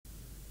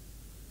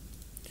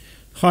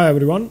Hi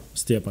everyone,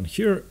 Stepan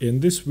here.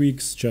 In this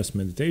week's chess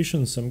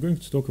meditations, I'm going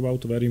to talk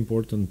about a very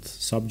important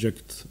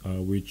subject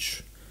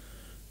which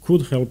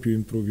could help you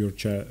improve your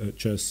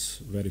chess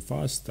very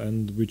fast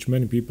and which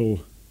many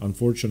people,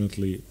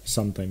 unfortunately,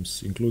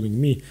 sometimes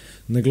including me,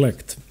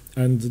 neglect.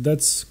 And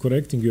that's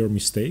correcting your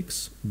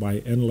mistakes by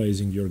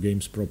analyzing your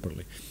games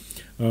properly.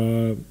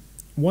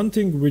 One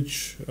thing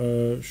which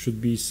should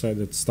be said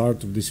at the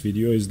start of this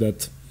video is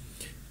that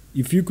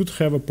if you could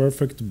have a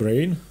perfect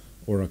brain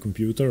or a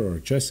computer or a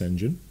chess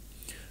engine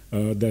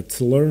that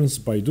learns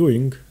by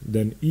doing,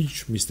 then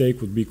each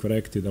mistake would be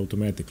corrected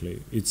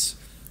automatically. It's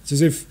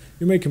as if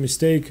you make a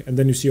mistake and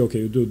then you see, okay,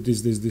 you do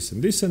this,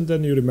 and this, and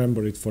then you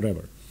remember it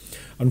forever.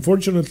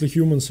 Unfortunately,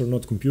 humans are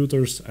not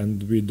computers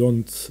and we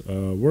don't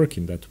work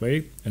in that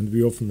way, and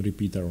we often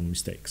repeat our own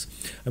mistakes.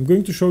 I'm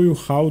going to show you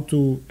how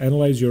to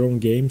analyze your own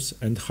games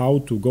and how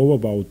to go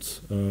about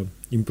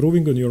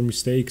improving on your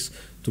mistakes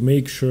to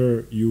make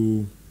sure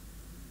you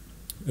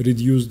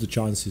reduce the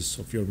chances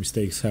of your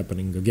mistakes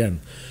happening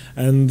again.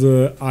 And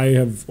I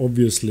have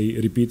obviously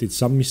repeated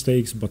some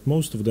mistakes, but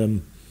most of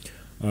them,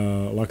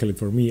 luckily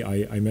for me,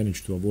 I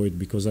managed to avoid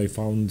because I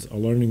found a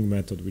learning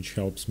method which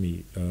helps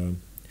me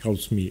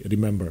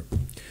remember.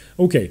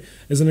 Okay,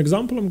 as an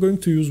example, I'm going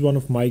to use one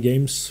of my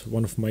games,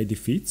 one of my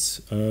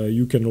defeats.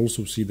 You can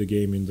also see the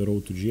game in the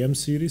Road to GM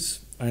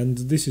series. And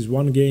this is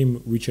one game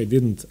which I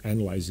didn't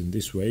analyze in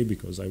this way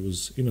because I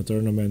was in a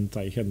tournament,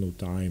 I had no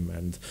time,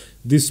 and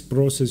this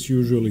process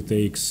usually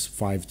takes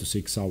 5 to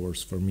 6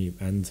 hours for me,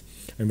 and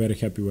I'm very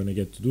happy when I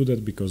get to do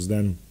that because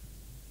then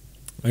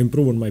I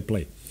improve on my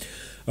play.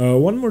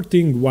 One more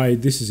thing why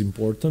this is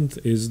important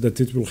is that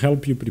it will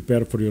help you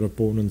prepare for your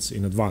opponents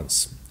in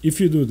advance. If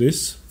you do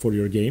this for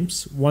your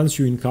games, once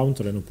you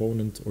encounter an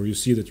opponent or you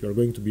see that you are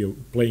going to be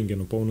playing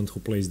an opponent who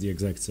plays the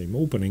exact same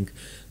opening,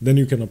 then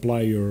you can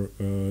apply your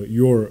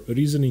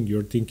reasoning,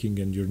 your thinking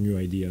and your new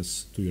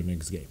ideas to your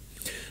next game.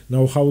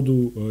 Now, how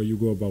do you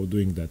go about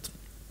doing that?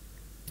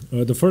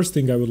 The first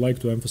thing I would like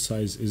to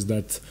emphasize is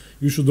that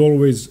you should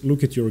always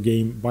look at your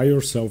game by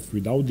yourself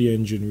without the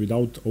engine,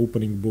 without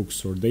opening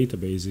books or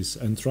databases,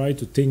 and try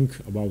to think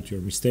about your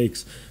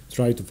mistakes,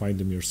 try to find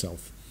them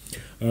yourself.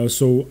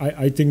 So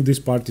I think this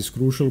part is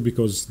crucial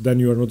because then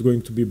you are not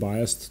going to be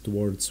biased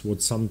towards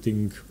what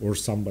something or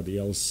somebody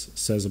else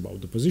says about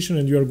the position,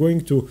 and you are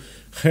going to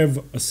have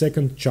a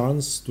second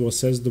chance to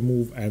assess the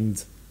move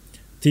and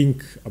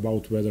think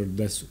about whether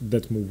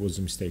that move was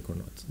a mistake or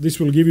not. This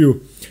will give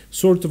you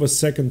sort of a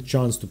second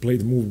chance to play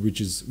the move,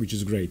 which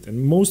is great.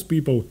 And most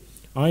people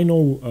I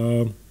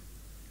know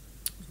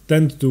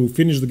tend to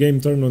finish the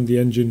game, turn on the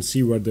engine,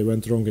 see where they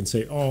went wrong and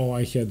say, oh,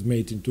 I had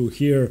mate in 2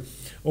 here,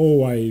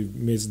 oh, I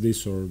missed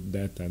this or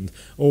that, and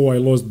oh, I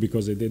lost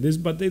because I did this,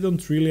 but they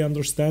don't really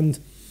understand.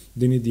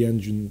 They need the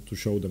engine to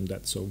show them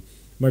that. So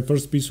my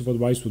first piece of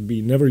advice would be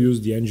never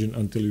use the engine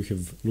until you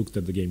have looked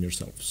at the game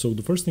yourself. So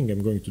the first thing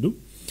I'm going to do,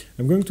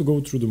 I'm going to go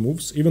through the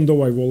moves, even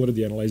though I've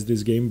already analyzed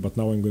this game, but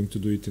now I'm going to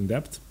do it in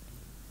depth.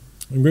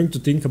 I'm going to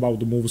think about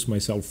the moves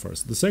myself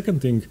first. The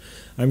second thing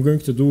I'm going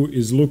to do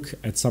is look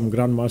at some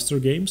grandmaster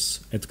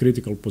games at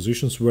critical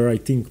positions where I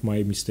think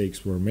my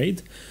mistakes were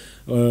made.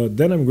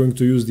 Then I'm going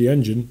to use the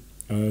engine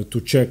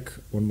to check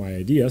on my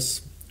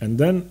ideas, and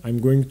then I'm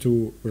going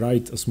to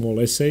write a small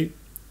essay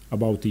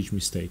about each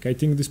mistake. I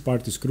think this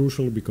part is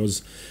crucial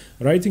because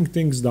writing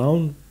things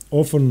down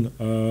often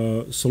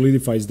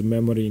solidifies the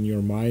memory in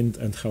your mind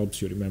and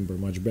helps you remember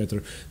much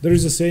better. There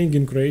is a saying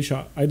in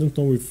Croatia, I don't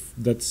know if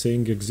that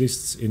saying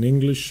exists in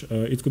English,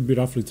 it could be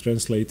roughly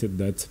translated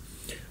that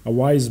a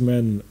wise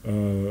man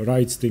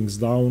writes things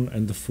down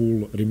and the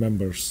fool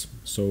remembers.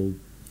 So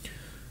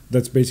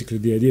that's basically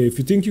the idea. If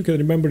you think you can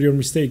remember your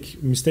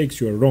mistakes,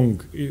 you are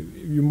wrong.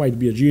 You might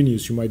be a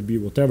genius, you might be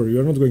whatever,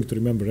 you are not going to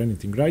remember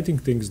anything. Writing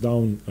things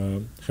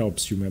down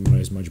helps you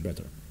memorize much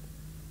better.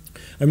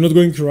 I'm not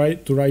going to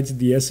write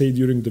the essay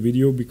during the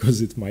video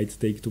because it might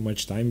take too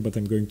much time, but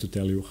I'm going to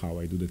tell you how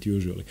I do that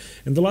usually.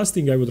 And the last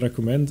thing I would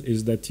recommend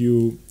is that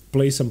you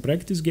play some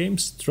practice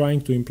games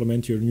trying to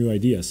implement your new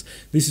ideas.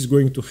 This is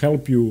going to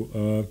help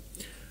you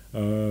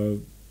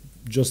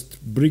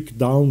just break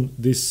down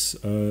these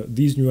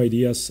new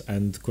ideas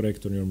and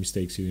correct on your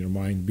mistakes in your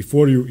mind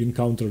before you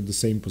encounter the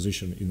same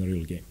position in a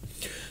real game.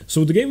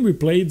 So the game we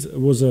played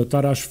was a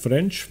Tarrasch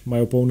French. My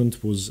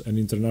opponent was an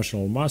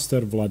international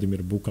master, Vladimir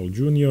Bukal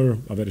Jr.,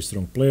 a very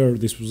strong player.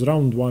 This was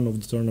round 1 of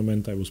the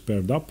tournament. I was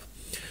paired up.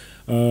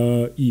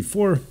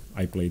 E4,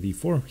 I played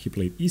E4, he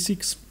played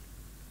E6.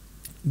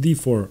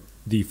 D4,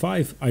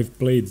 D5, I've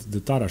played the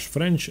Tarrasch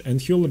French,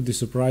 and he already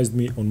surprised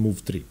me on move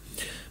 3.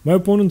 My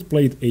opponent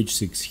played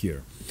H6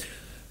 here.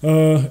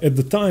 At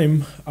the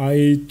time,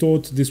 I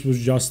thought this was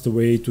just a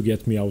way to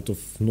get me out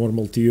of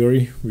normal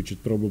theory, which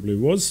it probably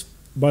was.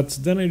 But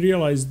then I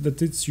realized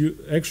that it's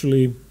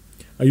actually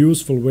a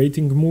useful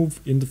waiting move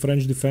in the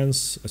French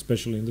defense,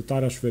 especially in the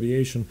Tarrasch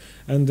variation,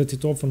 and that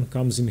it often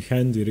comes in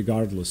handy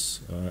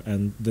regardless,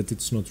 and that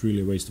it's not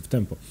really a waste of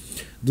tempo.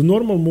 The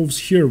normal moves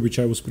here, which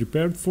I was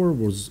prepared for,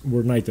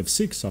 were knight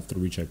f6, after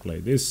which I play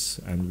this,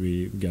 and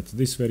we get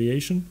this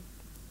variation.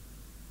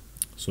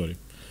 Sorry.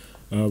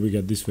 we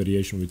get this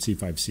variation with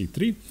c5,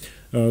 c3.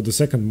 The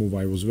second move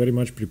I was very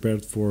much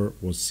prepared for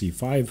was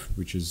c5,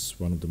 which is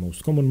one of the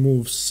most common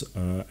moves,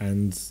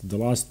 and the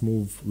last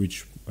move,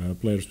 which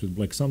players with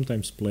black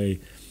sometimes play,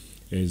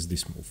 is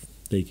this move,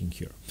 taking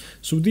here.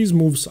 So these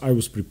moves I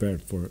was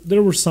prepared for.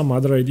 There were some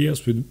other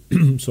ideas with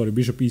sorry,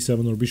 bishop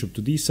e7 or bishop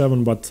to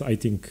d7, but I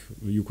think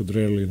you could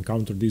rarely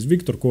encounter these.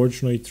 Viktor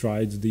Korchnoi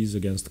tried these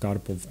against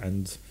Karpov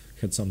and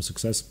had some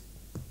success,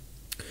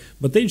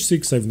 but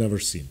h6 I've never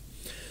seen.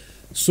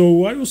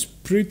 So I was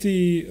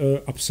pretty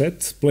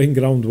upset playing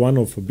round 1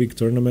 of a big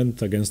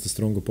tournament against a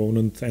strong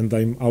opponent, and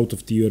I'm out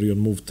of theory on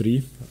move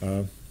 3.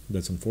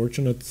 That's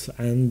unfortunate.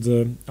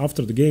 And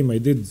after the game I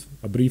did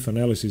a brief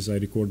analysis. I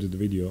recorded the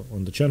video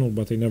on the channel,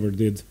 but I never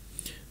did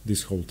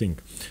this whole thing.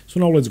 So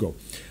now let's go.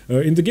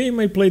 In the game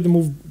I played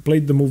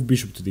the move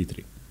bishop to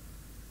d3,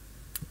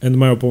 and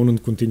my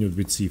opponent continued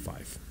with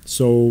c5.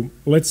 So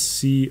let's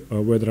see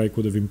whether I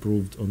could have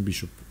improved on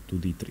bishop to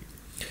d3.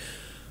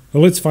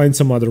 Let's find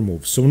some other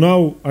moves. So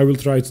now I will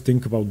try to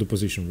think about the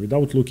position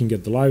without looking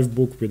at the live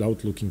book,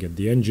 without looking at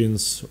the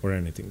engines or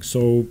anything.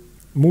 So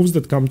moves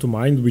that come to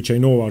mind, which I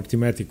know are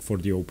thematic for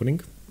the opening,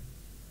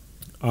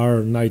 are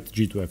knight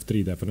g to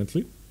f3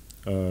 definitely.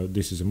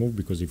 This is a move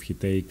because if he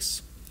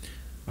takes,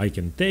 I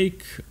can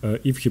take.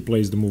 If he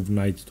plays the move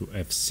knight to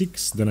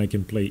f6, then I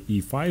can play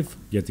e5,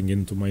 getting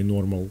into my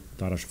normal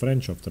Tarrasch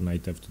French after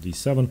knight f to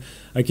d7.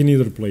 I can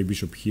either play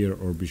bishop here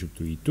or bishop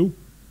to e2,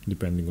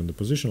 depending on the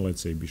position.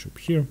 Let's say bishop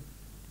here,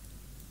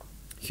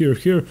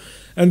 here,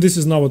 and this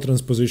is now a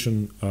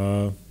transposition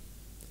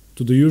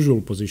to the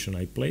usual position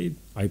I play,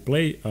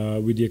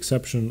 with the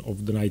exception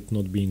of the knight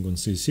not being on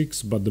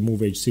c6, but the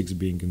move h6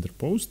 being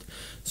interposed.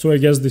 So I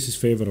guess this is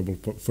favorable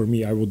for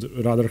me. I would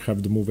rather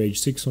have the move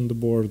h6 on the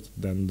board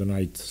than the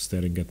knight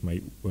staring at my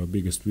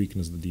biggest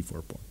weakness, the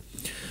d4 pawn.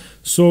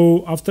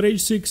 So after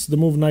h6, the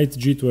move knight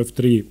g to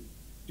f3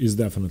 is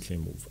definitely a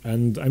move.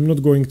 And I'm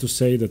not going to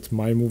say that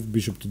my move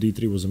bishop to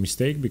d3 was a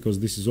mistake, because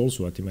this is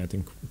also a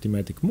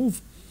thematic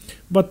move,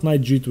 but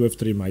knight g to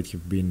f3 might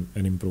have been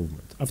an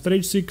improvement. After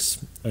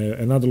h6,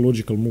 another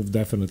logical move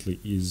definitely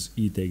is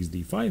e takes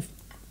d5.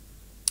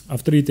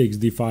 After e takes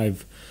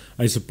d5,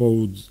 I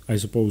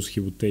suppose he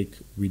would take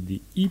with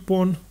the e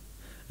pawn.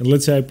 And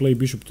let's say I play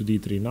bishop to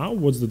d3 now.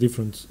 What's the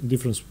difference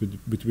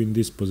between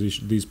these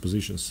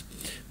positions?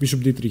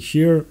 Bishop d3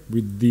 here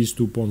with these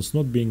two pawns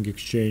not being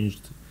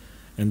exchanged,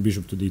 and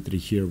bishop to d3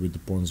 here with the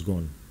pawns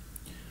gone.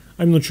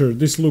 I'm not sure.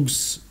 This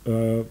looks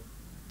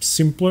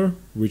simpler,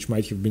 which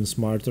might have been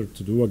smarter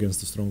to do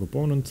against a strong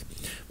opponent.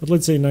 But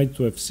let's say knight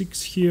to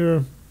f6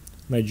 here,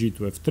 knight g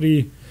to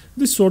f3.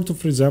 This sort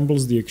of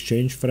resembles the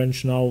exchange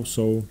French now.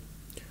 So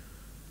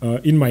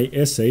in my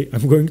essay,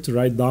 I'm going to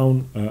write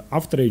down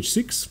after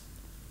h6.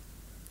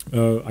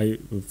 I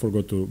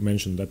forgot to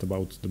mention that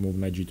about the move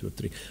knight g to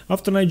f3.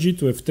 After knight g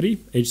to f3,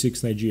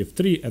 h6, knight g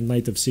f3, and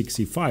knight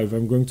f6, e5,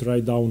 I'm going to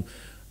write down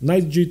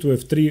knight g to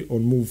f3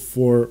 on move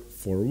 4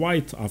 for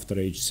white after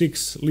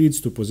h6 leads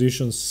to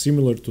positions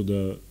similar to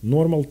the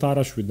normal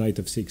Tarrasch with knight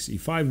f6,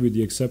 e5, with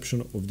the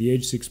exception of the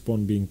h6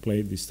 pawn being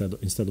played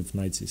instead of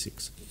knight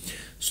c6.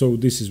 So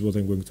this is what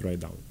I'm going to write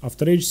down.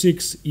 After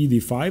h6,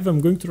 ed5, I'm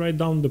going to write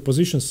down the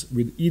positions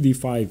with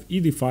ed5,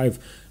 ed5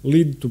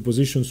 lead to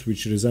positions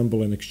which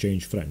resemble an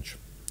exchange French.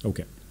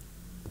 Okay.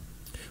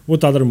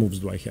 What other moves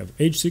do I have?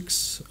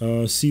 h6,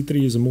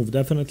 c3 is a move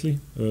definitely,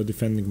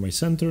 defending my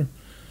center.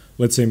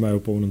 Let's say my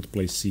opponent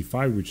plays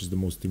c5, which is the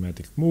most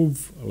thematic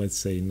move. Let's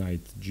say knight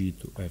g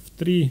to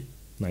f3,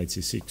 knight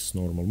c6,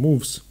 normal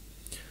moves.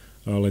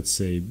 Let's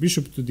say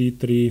bishop to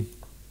d3.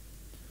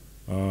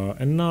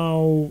 And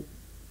now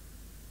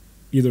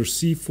either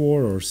c4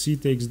 or c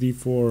takes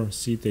d4,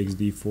 c takes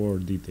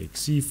d4, d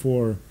takes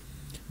c4.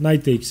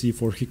 Knight takes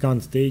c4. He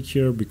can't take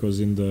here because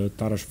in the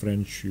Tarrasch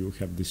French you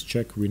have this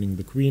check winning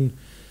the queen.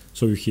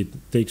 So if he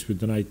takes with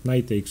the knight,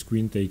 knight takes,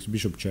 queen takes,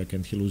 bishop check,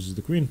 and he loses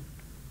the queen.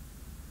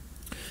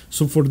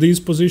 So for these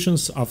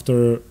positions,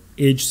 after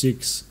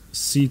h6,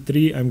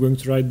 c3, I'm going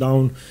to write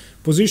down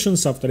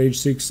positions after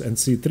h6 and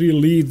c3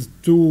 lead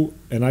to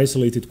an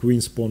isolated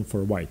queen's pawn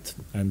for white,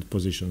 and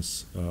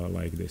positions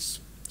like this.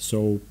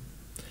 So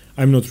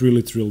I'm not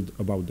really thrilled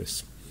about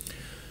this.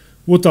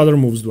 What other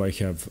moves do I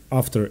have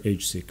after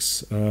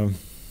h6?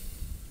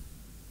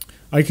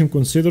 I can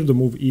consider the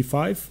move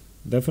e5,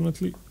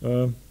 definitely.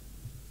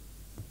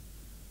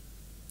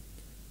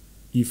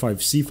 e5,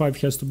 c5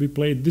 has to be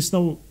played. This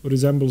now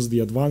resembles the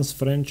advanced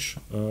French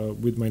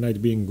with my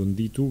knight being on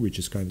d2, which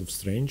is kind of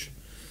strange.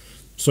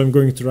 So I'm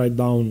going to write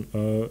down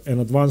an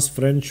advanced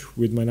French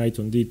with my knight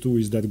on d2,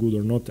 is that good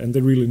or not? And I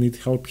really need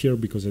help here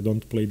because I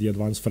don't play the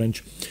advanced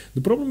French.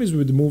 The problem is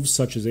with moves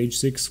such as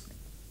h6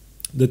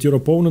 that your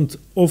opponent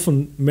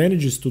often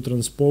manages to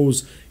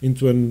transpose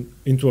into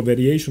a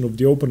variation of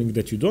the opening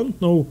that you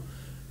don't know,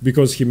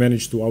 because he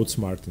managed to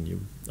outsmart you.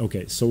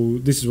 Okay, so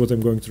this is what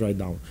I'm going to write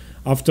down.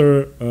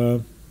 After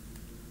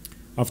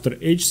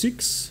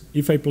h6,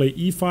 if I play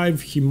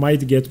e5, he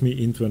might get me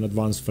into an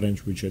advanced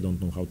French, which I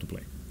don't know how to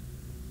play.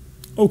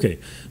 Okay,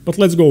 but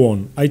let's go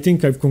on. I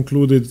think I've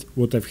concluded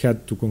what I've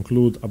had to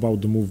conclude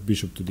about the move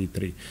bishop to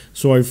d3.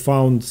 So I've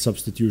found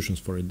substitutions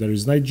for it. There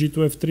is knight g to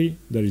f3,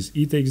 there is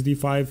e takes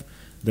d5,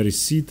 there is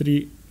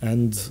c3,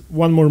 and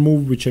one more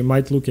move which I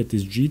might look at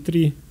is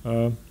g3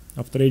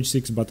 after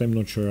h6, but I'm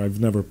not sure. I've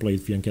never played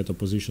fianchetto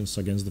positions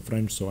against the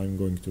French, so I'm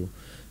going to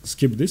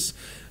skip this.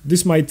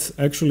 This might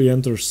actually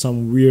enter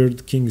some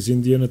weird King's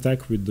Indian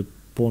attack with the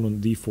pawn on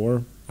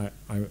d4.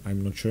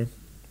 I'm not sure.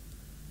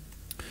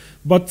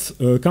 But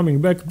coming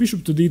back,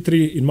 bishop to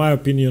d3, in my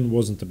opinion,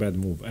 wasn't a bad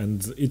move,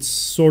 and it's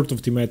sort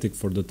of thematic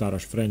for the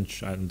Tarrasch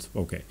French, and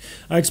okay.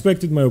 I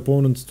expected my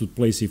opponent to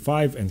play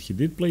c5, and he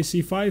did play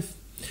c5.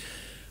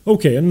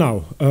 Okay, and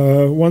now,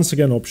 once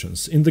again,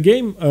 options. In the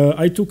game,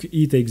 I took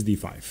e takes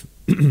d5.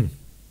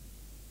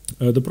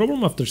 The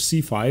problem after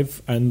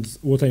c5, and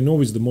what I know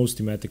is the most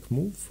thematic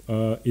move,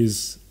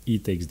 is e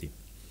takes d.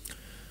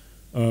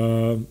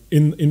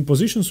 In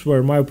positions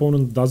where my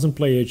opponent doesn't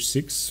play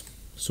h6,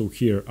 so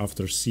here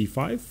after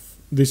c5,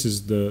 this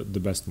is the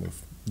best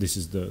move. This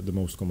is the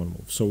most common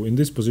move. So in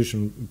this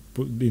position,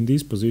 in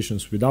these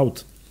positions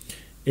without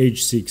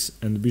h6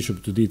 and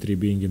bishop to d3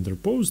 being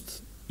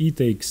interposed, e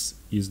takes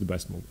is the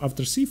best move.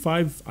 After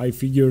c5, I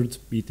figured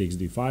e takes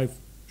d5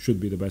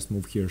 should be the best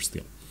move here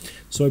still.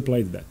 So I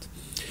played that.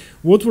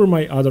 What were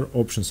my other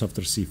options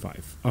after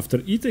c5?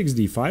 After e takes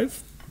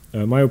d5,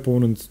 my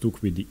opponent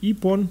took with the e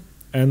pawn,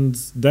 and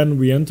then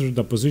we entered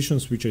the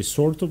positions which I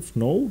sort of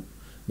know,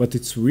 but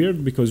it's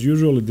weird because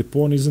usually the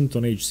pawn isn't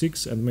on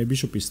h6 and my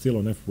bishop is still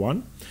on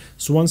f1.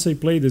 So once I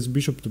play this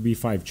bishop to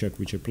b5 check,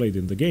 which I played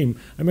in the game,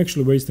 I'm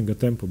actually wasting a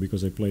tempo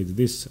because I played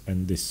this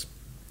and this.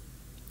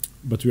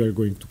 But we are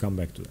going to come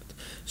back to that.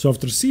 So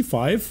after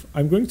c5,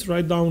 I'm going to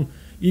write down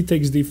e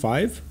takes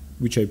d5,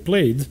 which I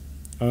played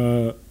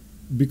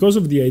because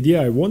of the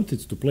idea I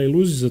wanted to play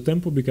loses a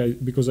tempo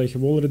because I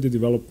have already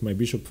developed my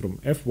bishop from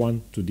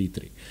f1 to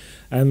d3.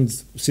 And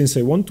since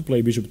I want to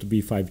play bishop to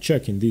b5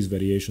 check in these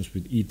variations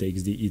with e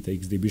takes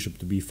d, bishop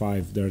to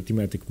b5, there are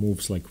thematic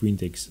moves like queen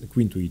to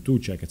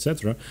e2 check,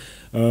 etc.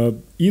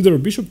 Either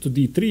bishop to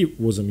d3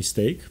 was a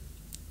mistake,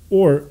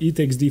 or e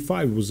takes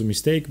d5 was a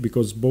mistake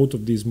because both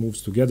of these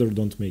moves together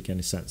don't make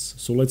any sense.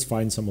 So let's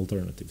find some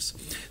alternatives.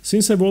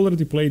 Since I've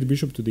already played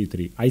bishop to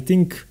d3, I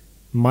think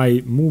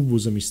my move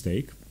was a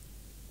mistake.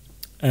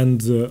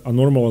 And a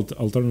normal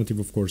alternative,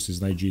 of course,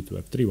 is knight g to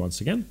f3 once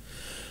again.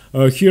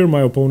 Here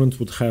my opponent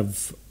would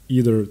have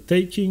either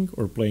taking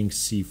or playing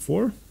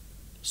c4.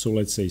 So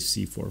let's say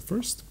c4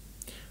 first.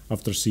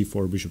 After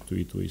c4, bishop to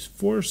e2 is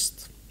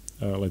forced.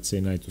 Let's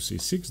say knight to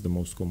c6, the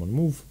most common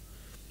move.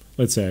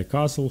 Let's say I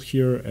castle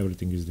here,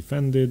 everything is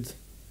defended.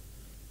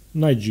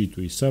 Knight g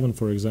to e7,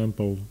 for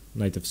example.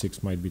 Knight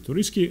f6 might be too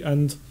risky.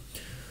 And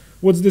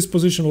what's this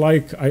position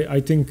like?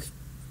 I think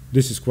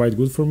this is quite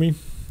good for me.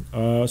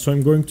 So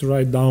I'm going to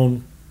write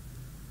down,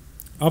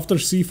 after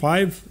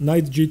c5,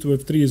 knight g to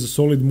f3 is a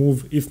solid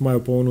move if my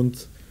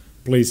opponent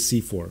plays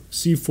c4.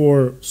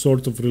 c4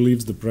 sort of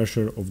relieves the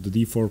pressure of the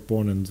d4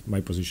 pawn and my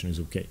position is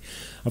okay.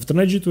 After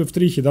knight g to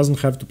f3, he doesn't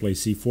have to play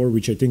c4,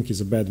 which I think is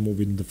a bad move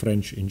in the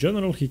French in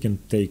general. He can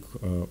take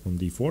on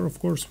d4, of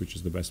course, which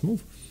is the best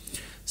move.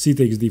 C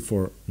takes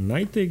d4,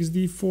 knight takes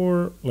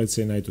d4. Let's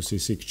say knight to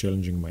c6,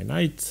 challenging my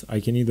knight. I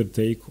can either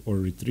take or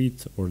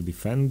retreat or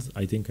defend.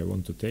 I think I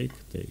want to take.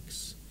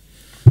 Takes.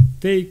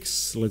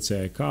 Let's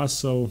say I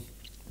castle.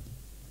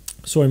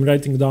 So I'm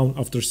writing down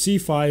after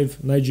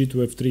c5, knight g to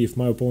f3, if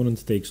my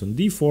opponent takes on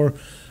d4,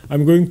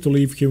 I'm going to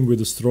leave him with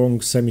a strong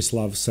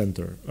semi-Slav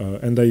center.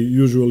 And I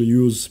usually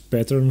use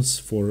patterns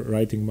for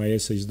writing my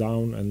essays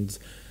down, and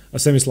a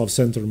semi-Slav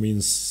center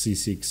means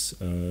c6,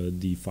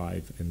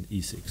 d5, and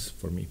e6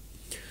 for me.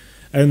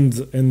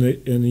 And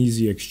an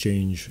easy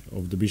exchange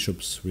of the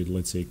bishops with,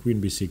 let's say,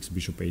 queen b6,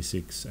 bishop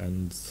a6,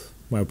 and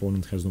my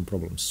opponent has no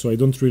problems. So I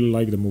don't really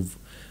like the move.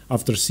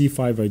 After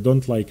c5, I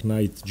don't like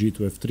knight g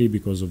to f3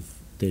 because of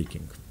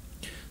taking.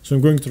 So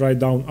I'm going to write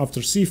down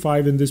after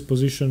c5 in this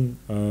position,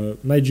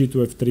 knight g to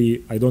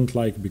f3 I don't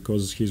like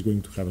because he's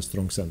going to have a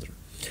strong center.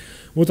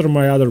 What are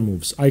my other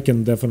moves? I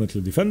can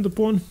definitely defend the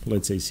pawn,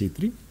 let's say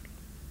c3.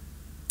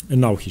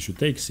 And now he should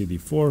take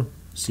cd4,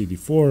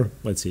 cd4,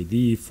 let's say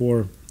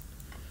d4,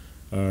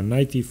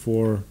 knight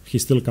e4, he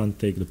still can't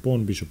take the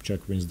pawn, bishop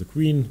check wins the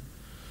queen.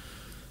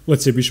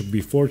 Let's say bishop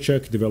b4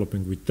 check,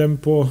 developing with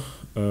tempo,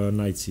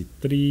 knight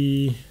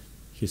c3,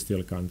 he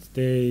still can't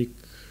take,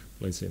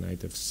 let's say knight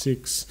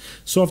f6.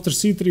 So after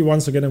c3,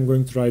 once again I'm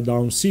going to write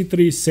down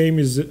c3, same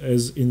as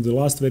in the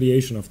last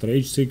variation after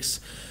h6,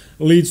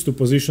 leads to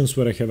positions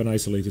where I have an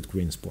isolated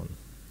queen's pawn.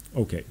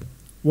 Okay,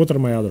 what are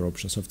my other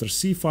options? After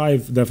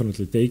c5,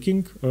 definitely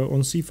taking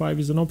on c5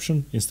 is an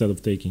option, instead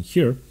of taking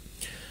here.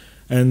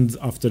 And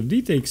after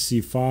d takes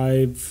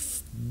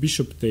c5,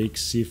 bishop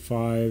takes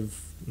c5,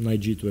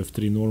 knight g to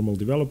f3 normal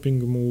developing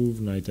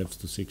move, knight f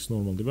to 6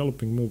 normal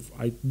developing move.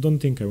 I don't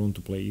think I want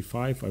to play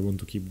e5, I want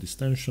to keep this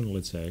tension.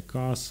 Let's say I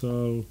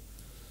castle,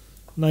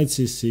 knight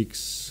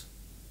c6,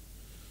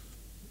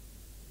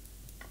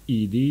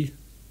 ed,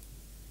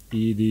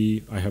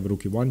 I have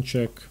rook e1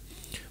 check.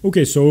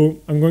 Okay, so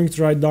I'm going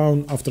to write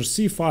down after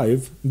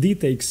c5, d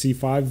takes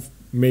c5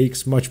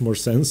 makes much more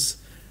sense,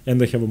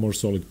 and I have a more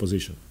solid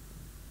position.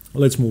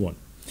 Let's move on.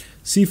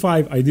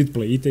 c5, I did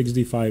play e takes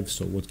d5,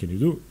 so what can you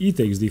do? E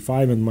takes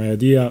d5, and my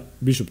idea,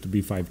 bishop to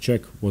b5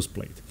 check, was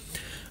played.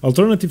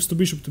 Alternatives to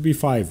bishop to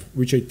b5,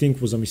 which I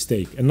think was a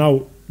mistake. And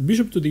now,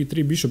 bishop to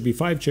d3, bishop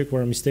b5 check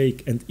were a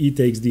mistake, and e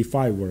takes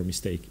d5 were a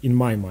mistake, in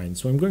my mind.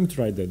 So I'm going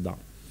to write that down.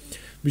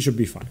 Bishop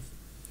b5.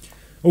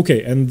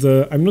 Okay, and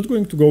I'm not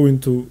going to go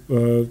into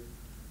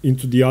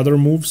the other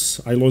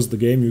moves. I lost the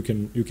game. You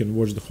can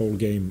watch the whole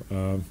game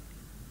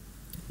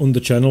on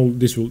the channel.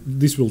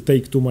 This will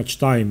take too much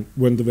time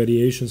when the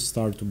variations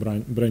start to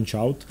branch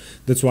out.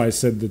 That's why I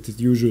said that it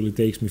usually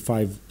takes me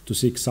 5 to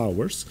 6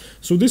 hours.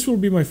 So this will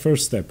be my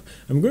first step.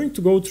 I'm going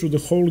to go through the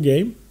whole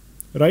game,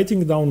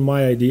 writing down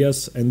my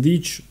ideas and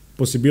each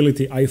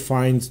possibility I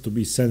find to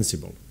be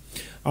sensible.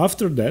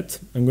 After that,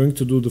 I'm going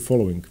to do the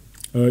following.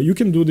 You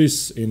can do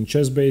this in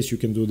ChessBase, you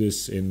can do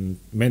this in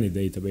many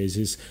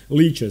databases.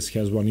 Lichess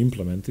has one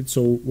implemented.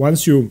 So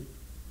once you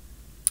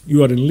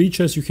are in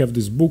Lichess, you have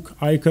this book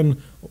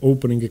icon,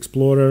 opening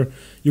Explorer.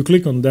 You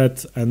click on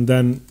that, and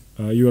then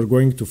you are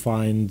going to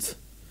find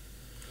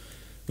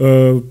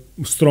the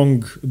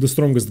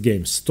strongest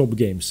games, top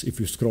games, if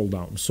you scroll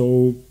down.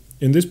 So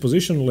in this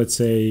position, let's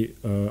say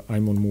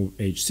I'm on move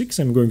h6.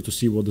 I'm going to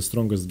see what the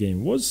strongest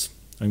game was.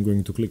 I'm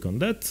going to click on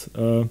that.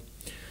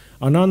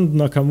 Anand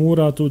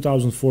Nakamura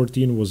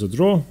 2014 was a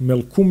draw.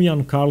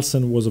 Melkumian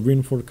Carlsen was a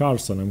win for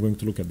Carlsen. I'm going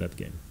to look at that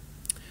game.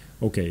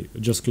 Okay,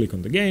 just click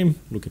on the game,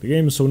 look at the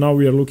game. So now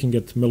we are looking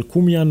at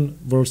Melkumian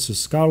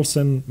versus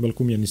Carlsen.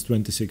 Melkumian is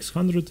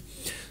 2600.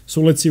 So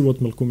let's see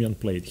what Melkumian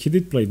played. He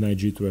did play knight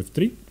g to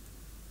f3.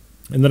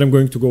 And then I'm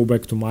going to go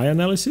back to my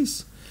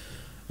analysis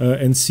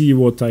and see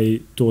what I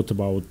thought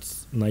about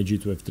knight g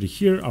to f3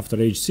 here. After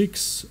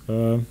h6,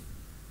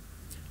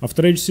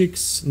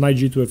 knight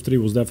g to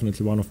f3 was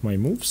definitely one of my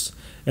moves,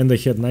 and I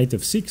had knight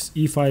f6,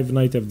 e5,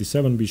 knight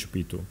fd7, bishop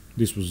e2.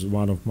 This was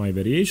one of my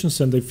variations,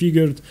 and I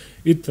figured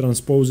it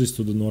transposes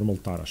to the normal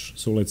Tarrasch.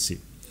 So let's see.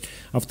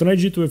 After knight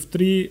g to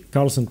f3,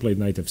 Carlsen played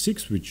knight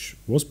f6, which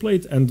was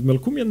played, and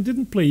Melkumian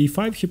didn't play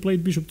e5, he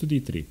played bishop to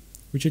d3,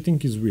 which I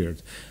think is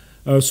weird.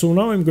 So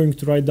now I'm going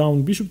to write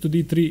down bishop to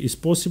d3 is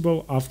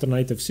possible after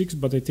knight f6,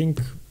 but I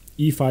think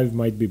e5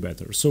 might be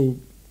better. So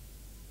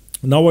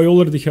now I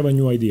already have a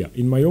new idea.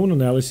 In my own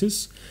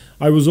analysis,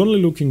 I was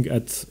only looking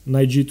at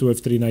knight g to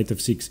f3, knight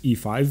f6,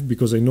 e5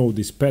 because I know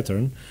this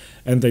pattern,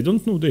 and I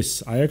don't know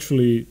this. I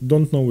actually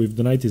don't know if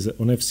the knight is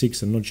on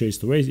f6 and not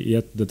chased away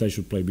yet that I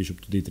should play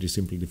bishop to d3,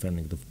 simply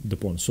defending the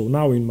pawn. So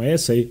now in my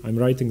essay, I'm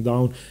writing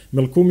down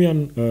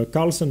Melkumian,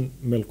 Carlsen,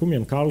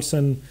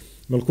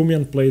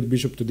 Melkumian played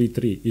bishop to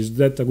d3. Is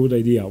that a good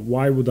idea?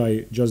 Why would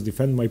I just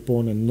defend my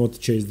pawn and not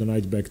chase the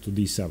knight back to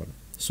d7?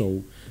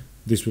 So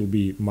this will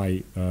be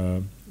my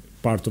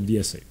part of the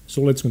essay.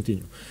 So let's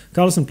continue.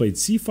 Carlsen played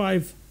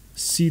c5,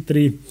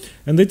 c3,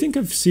 and I think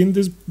I've seen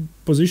this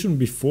position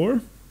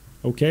before.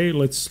 Okay,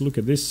 let's look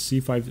at this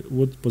c5.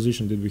 What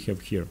position did we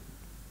have here?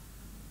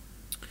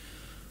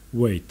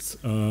 Wait,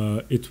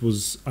 it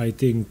was, I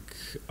think,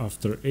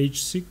 after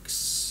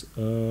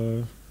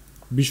h6,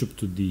 bishop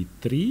to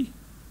d3,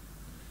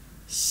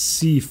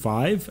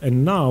 c5,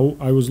 and now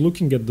I was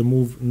looking at the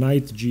move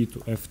knight g to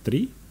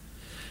f3.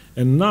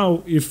 And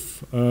now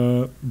if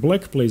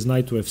black plays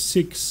knight to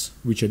f6,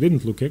 which I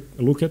didn't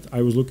look at,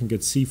 I was looking at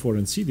c4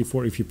 and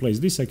cd4. If he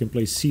plays this, I can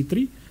play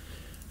c3,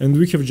 and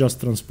we have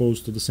just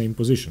transposed to the same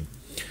position.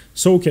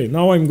 So okay,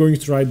 now I'm going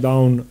to write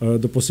down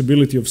the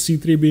possibility of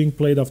c3 being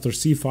played after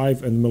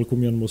c5, and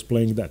Melkumian was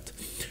playing that.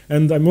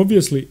 And I'm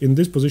obviously in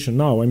this position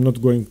now, I'm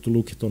not going to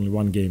look at only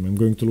one game, I'm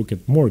going to look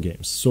at more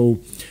games. So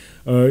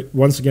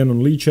once again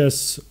on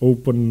Lichess,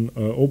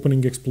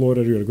 opening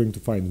Explorer, you are going to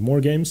find more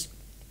games.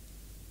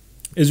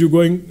 As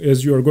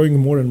you are going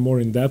more and more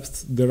in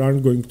depth, there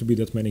aren't going to be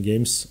that many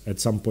games. At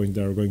some point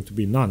there are going to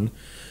be none,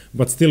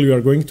 but still you are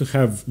going to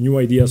have new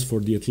ideas for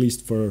the at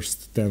least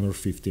first 10 or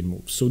 15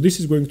 moves. So this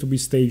is going to be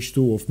stage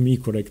 2 of me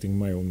correcting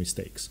my own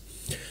mistakes.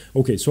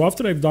 Okay, so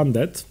after I've done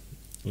that,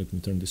 let me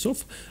turn this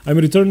off. I'm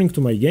returning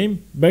to my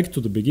game, back to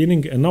the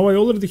beginning, and now I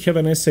already have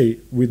an essay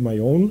with my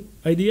own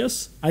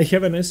ideas. I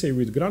have an essay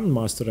with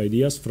grandmaster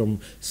ideas from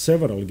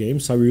several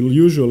games. I will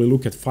usually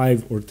look at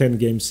 5 or 10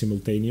 games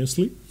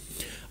simultaneously.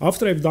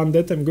 After I've done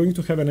that, I'm going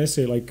to have an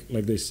essay like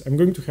this. I'm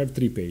going to have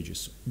 3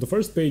 pages. The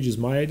first page is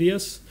my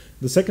ideas,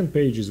 the second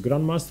page is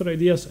grandmaster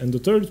ideas, and the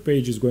third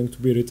page is going to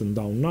be written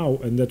down now,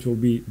 and that will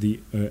be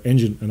the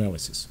engine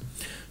analysis.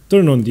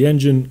 Turn on the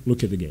engine,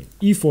 look at the game.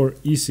 e4,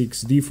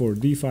 e6, d4,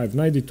 d5,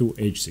 knight d2,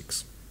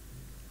 h6.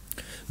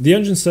 The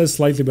engine says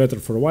slightly better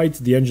for white.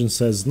 The engine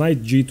says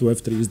knight g to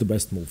f3 is the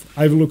best move.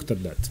 I've looked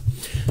at that.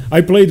 I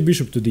played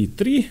bishop to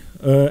d3,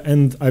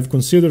 and I've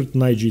considered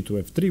knight g to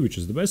f3, which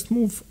is the best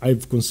move.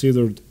 I've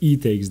considered e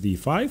takes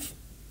d5,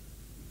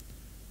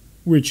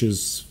 which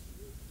is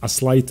a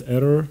slight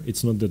error.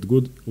 It's not that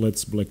good.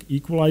 Let's black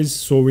equalize.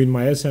 So in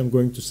my essay, I'm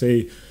going to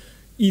say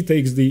e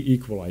takes d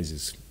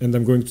equalizes, and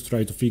I'm going to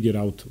try to figure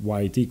out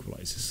why it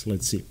equalizes.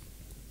 Let's see.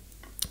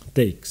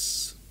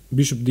 takes.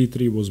 Bishop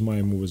d3 was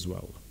my move as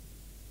well.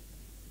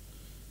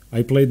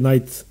 I played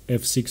knight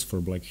f6 for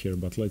black here,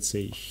 but let's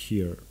say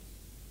here.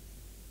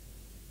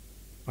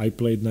 I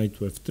played knight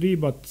to f3,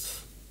 but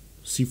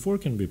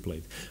c4 can be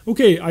played.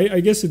 Okay, I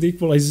guess it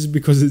equalizes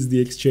because it's the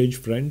exchange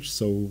French,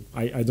 so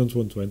I don't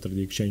want to enter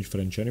the exchange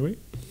French anyway.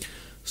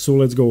 So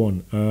let's go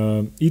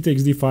on. E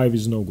takes d5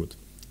 is no good.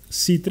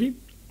 c3,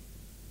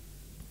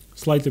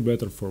 slightly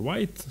better for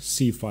white.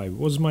 c5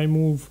 was my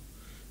move.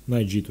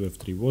 Knight g to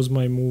f3 was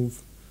my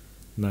move.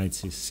 Knight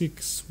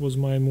c6 was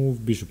my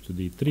move. Bishop to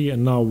d3,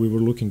 and now we were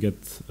looking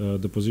at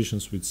the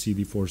positions with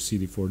cd4,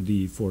 cd4,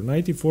 d4,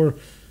 knight e4,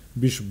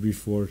 bishop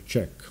b4,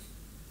 check.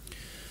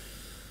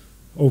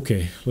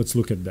 Okay, let's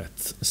look at that.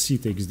 C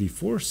takes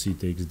d4, c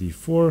takes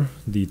d4,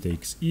 d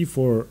takes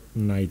e4,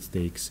 knight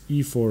takes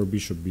e4,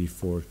 bishop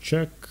b4,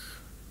 check.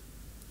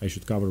 I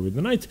should cover with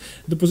the knight.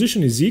 The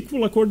position is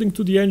equal according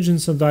to the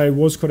engines, and I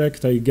was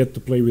correct. I get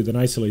to play with an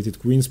isolated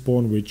queen's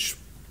pawn, which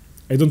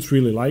I don't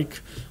really like.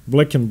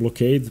 Black can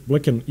blockade.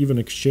 Black can even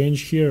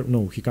exchange here.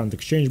 No, he can't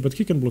exchange, but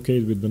he can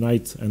blockade with the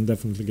knight and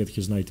definitely get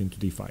his knight into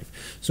d5.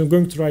 So I'm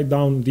going to write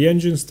down the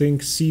engines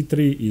think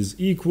c3 is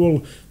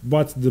equal,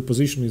 but the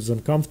position is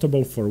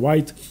uncomfortable for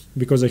white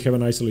because I have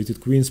an isolated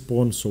queen's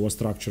pawn, so a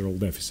structural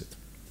deficit.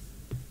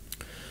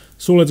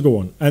 So let's go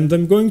on. And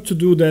I'm going to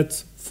do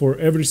that for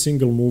every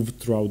single move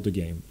throughout the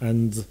game.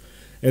 And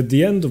at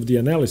the end of the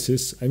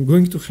analysis, I'm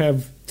going to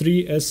have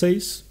 3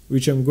 essays,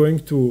 which I'm going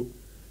to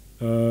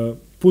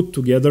put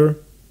together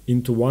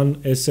into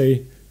one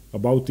essay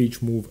about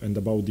each move and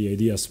about the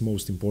ideas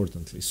most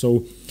importantly.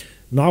 So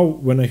now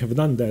when I have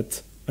done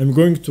that, I'm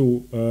going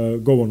to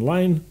go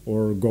online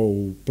or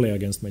go play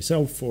against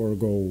myself or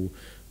go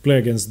play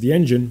against the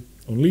engine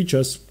on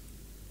Lichess.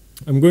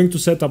 I'm going to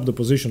set up the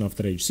position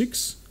after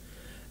h6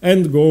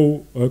 and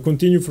go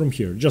continue from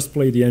here. Just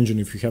play the engine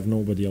if you have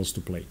nobody else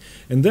to play.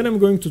 And then I'm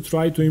going to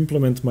try to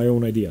implement my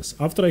own ideas.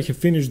 After I have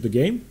finished the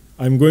game,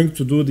 I'm going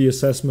to do the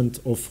assessment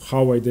of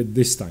how I did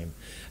this time.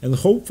 And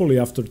hopefully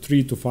after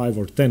 3 to 5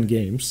 or 10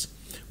 games,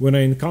 when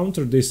I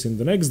encounter this in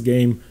the next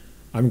game,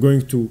 I'm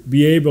going to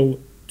be able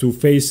to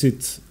face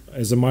it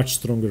as a much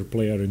stronger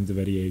player in the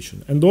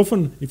variation. And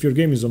often, if your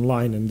game is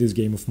online, and this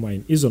game of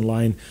mine is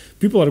online,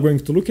 people are going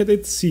to look at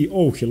it, see,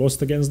 oh, he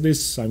lost against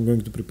this, I'm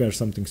going to prepare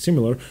something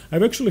similar.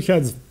 I've actually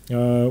had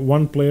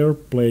one player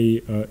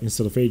play,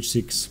 instead of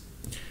h6,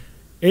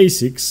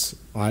 a6.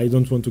 I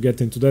don't want to get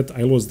into that.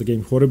 I lost the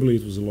game horribly.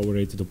 It was a lower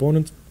rated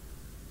opponent.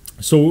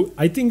 So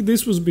I think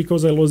this was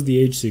because I lost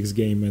the h6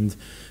 game and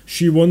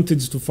she wanted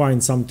to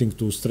find something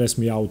to stress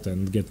me out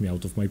and get me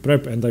out of my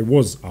prep, and I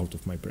was out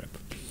of my prep.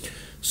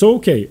 So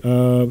okay,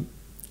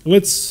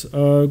 let's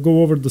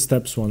go over the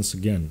steps once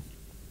again.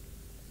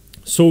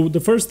 So the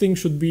first thing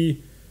should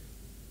be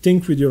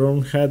think with your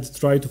own head,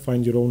 try to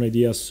find your own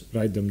ideas,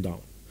 write them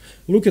down.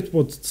 Look at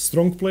what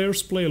strong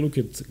players play, look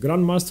at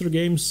grandmaster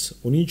games.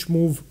 On each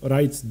move,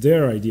 write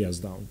their ideas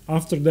down.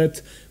 After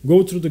that,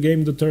 go through the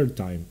game the third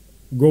time.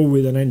 Go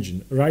with an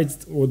engine,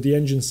 write what the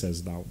engine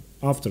says down.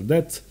 After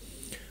that,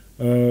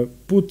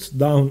 put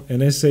down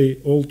an essay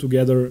all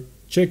together,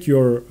 check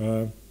your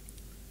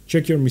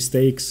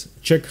mistakes,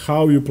 check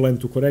how you plan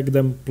to correct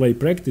them, play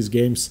practice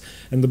games,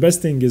 and the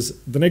best thing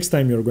is the next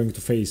time you're going to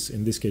face,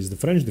 in this case, the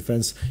French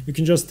defense, you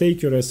can just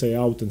take your essay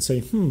out and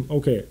say,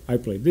 okay, I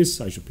played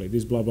this, I should play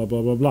this, blah, blah,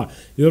 blah, blah, blah.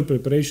 Your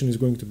preparation is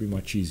going to be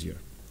much easier.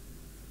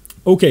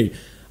 Okay,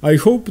 I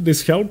hope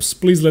this helps.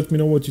 Please let me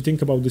know what you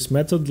think about this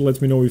method.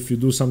 Let me know if you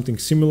do something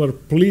similar.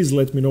 Please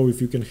let me know if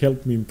you can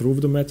help me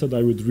improve the method.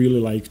 I would really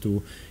like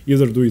to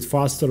either do it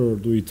faster or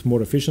do it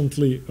more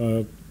efficiently.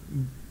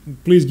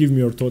 Please give me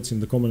your thoughts in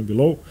the comment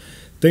below.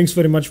 Thanks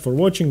very much for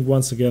watching.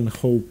 Once again,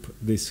 hope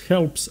this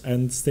helps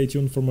and stay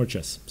tuned for more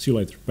chess. See you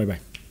later. Bye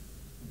bye.